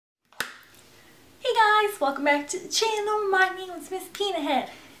welcome back to the channel. My name is Miss Peanut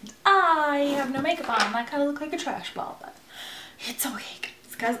Head. And I have no makeup on. I kind of look like a trash ball, but it's okay guys,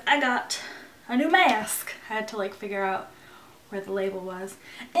 because I got a new mask. I had to like figure out where the label was.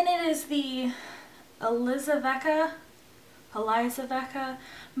 And it is the Elizavecca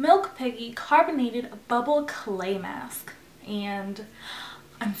Milk Piggy Carbonated Bubble Clay Mask. And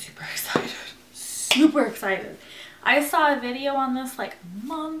I'm super excited. Super excited. I saw a video on this like a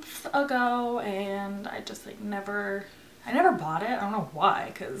month ago and I just like I never bought it. I don't know why,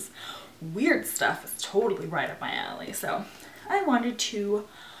 because weird stuff is totally right up my alley. So I wanted to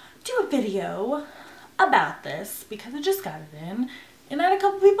do a video about this because I just got it in and I had a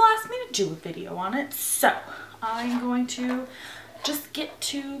couple people ask me to do a video on it. So I'm going to just get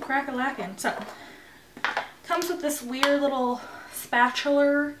to crack-a-lackin'. So comes with this weird little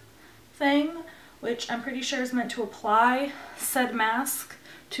spatula thing, which I'm pretty sure is meant to apply said mask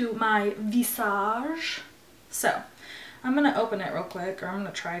to my visage. So I'm gonna open it real quick, or I'm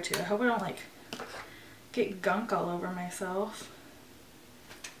gonna try to. I hope I don't like get gunk all over myself.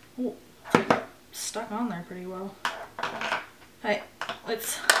 Ooh, stuck on there pretty well. Alright,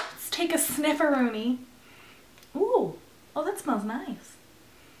 let's take a snifferoonie. Ooh, oh, that smells nice.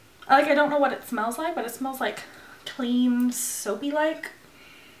 I don't know what it smells like, but it smells like clean, soapy-like.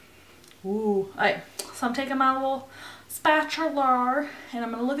 Ooh, alright, so I'm taking my little spatula and I'm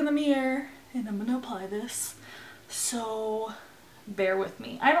gonna look in the mirror and I'm gonna apply this. So bear with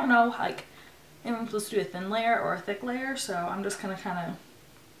me. I don't know, like, if I'm supposed to do a thin layer or a thick layer, so I'm just gonna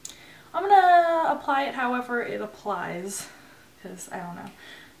I'm gonna apply it however it applies, because I don't know.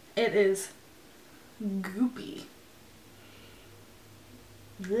 It is goopy.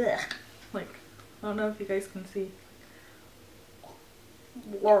 Blech. Like, I don't know if you guys can see.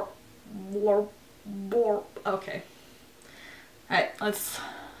 Blorp, blorp, blorp. Okay. Alright, let's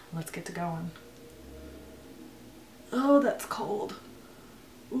get to going. Oh, that's cold.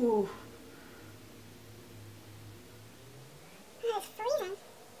 Ooh. It's freezing.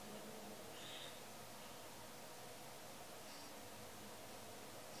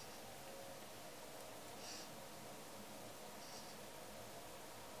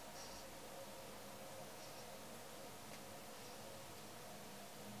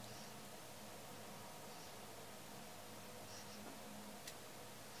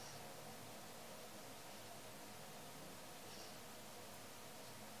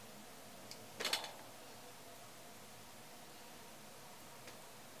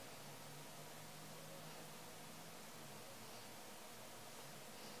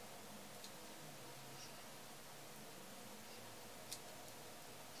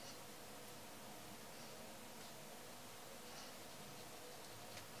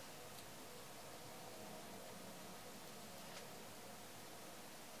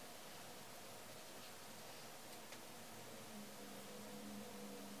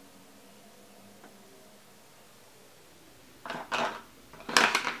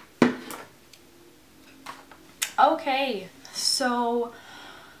 Okay, so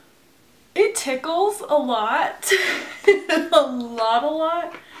it tickles a lot, a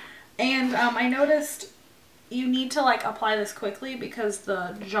lot, and I noticed you need to like apply this quickly because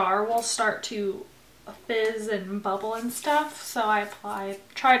the jar will start to fizz and bubble and stuff. So I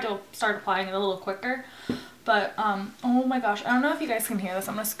tried to start applying it a little quicker, but oh my gosh, I don't know if you guys can hear this.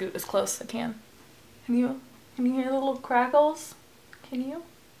 I'm gonna scoot as close as I can. Can you hear the little crackles? Can you?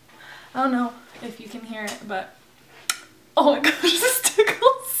 I don't know if you can hear it, but oh my gosh, this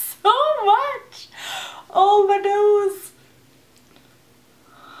tickles so much. Oh, my nose.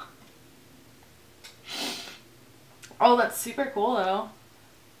 Oh, that's super cool though.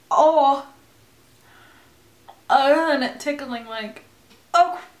 Oh, and it tickling like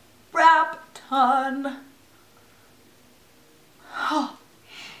a crap ton.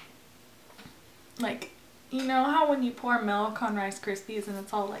 Like, you know how when you pour milk on Rice Krispies and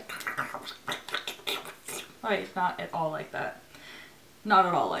it's all like, wait, not at all like that. Not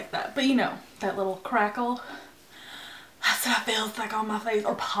at all like that. But you know, that little crackle. That's what it feels like on my face.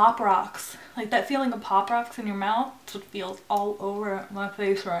 Or Pop Rocks. Like that feeling of Pop Rocks in your mouth. That's what feels all over my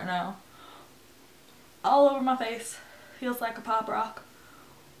face right now. All over my face. Feels like a Pop Rock.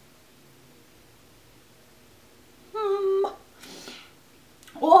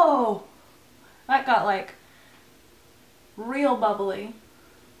 Whoa! That got like real bubbly.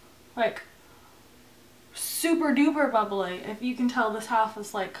 Like super duper bubbly. If you can tell, this half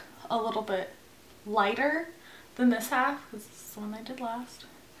is like a little bit lighter than this half, because this is the one I did last.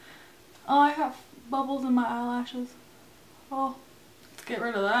 Oh, I have bubbles in my eyelashes. Oh, let's get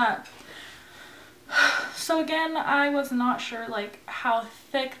rid of that. So again, I was not sure like how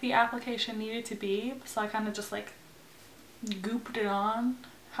thick the application needed to be, so I kind of just like gooped it on.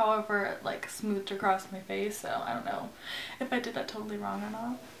 However, it like smoothed across my face, so I don't know if I did that totally wrong or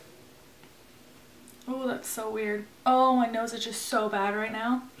not. Oh, that's so weird. Oh, my nose is just so bad right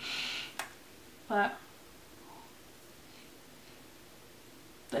now. But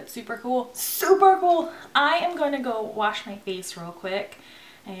that's super cool. Super cool! I am going to go wash my face real quick.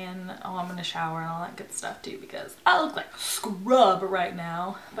 And I'm gonna shower and all that good stuff too, because I look like a scrub right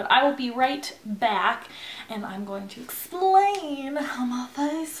now. But I will be right back, and I'm going to explain how my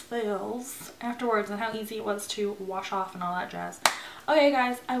face feels afterwards and how easy it was to wash off and all that jazz. Okay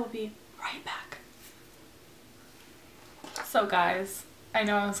guys, I will be right back. So guys, I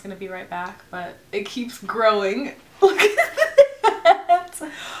know I was gonna be right back, but it keeps growing. Look at that!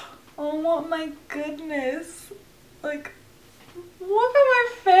 Oh my goodness. Like, look at my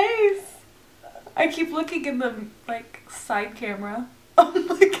face. I keep looking in the like side camera. Oh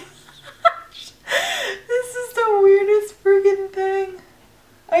my gosh. This is the weirdest friggin' thing.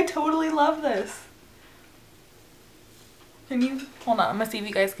 I totally love this. Can you hold on, I'm gonna see if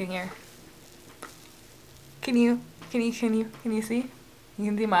you guys can hear. Can you see? You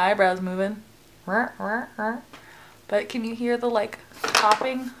can see my eyebrows moving. But can you hear the like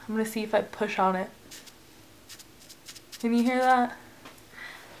popping? I'm gonna see if I push on it. Can you hear that?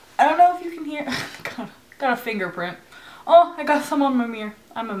 I don't know if you can hear. Got a fingerprint. Oh, I got some on my mirror.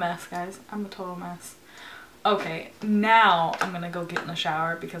 I'm a mess, guys. I'm a total mess. Okay, now I'm gonna go get in the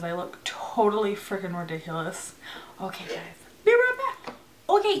shower because I look totally freaking ridiculous. Okay, guys, be right back.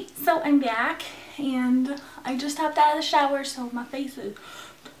 Okay, so I'm back and I just hopped out of the shower, so my face is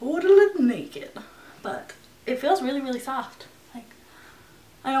totally naked. But it feels really, really soft. Like,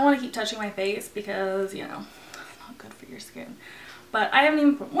 I don't want to keep touching my face because, you know, good for your skin, but I haven't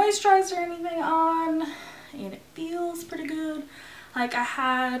even put moisturizer or anything on, and it feels pretty good. Like, I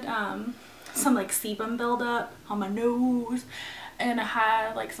had some like sebum buildup on my nose, and I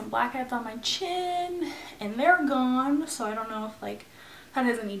had like some blackheads on my chin, and they're gone, so I don't know if like that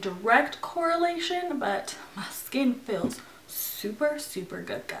has any direct correlation, but my skin feels super, super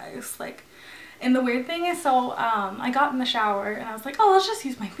good, guys. Like, and the weird thing is, so I got in the shower and I was like, oh, let's just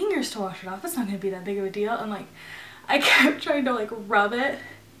use my fingers to wash it off. It's not gonna be that big of a deal. And like, I kept trying to like rub it,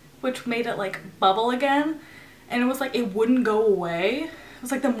 which made it like bubble again. And it was like, it wouldn't go away. It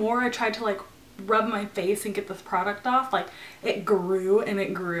was like the more I tried to like rub my face and get this product off, like it grew and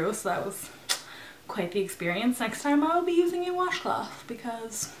it grew. So that was quite the experience. Next time I will be using a washcloth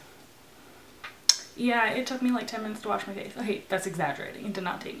because yeah, it took me like 10 minutes to wash my face. Okay, that's exaggerating. It did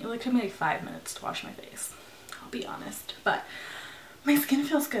not take me. It took me like 5 minutes to wash my face. I'll be honest. But my skin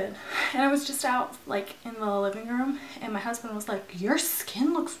feels good. And I was just out like in the living room and my husband was like, your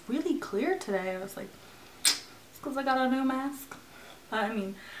skin looks really clear today. I was like, it's because I got a new mask. But I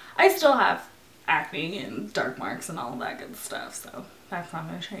mean, I still have acne and dark marks and all of that good stuff. So that's not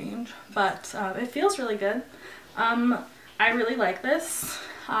going to change. But it feels really good. I really like this.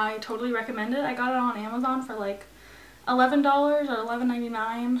 I totally recommend it. I got it on Amazon for like $11 or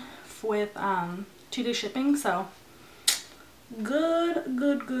 $11.99 with 2-day shipping. So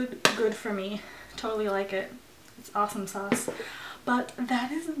good for me. Totally like it. It's awesome sauce. But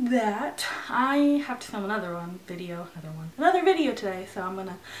that is that. I have to film another video today, so I'm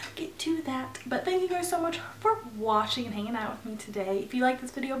gonna get to that. But thank you guys so much for watching and hanging out with me today. If you like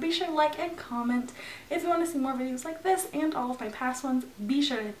this video, be sure to like and comment. If you want to see more videos like this and all of my past ones, be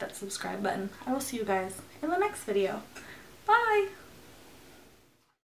sure to hit that subscribe button. I will see you guys in the next video. Bye!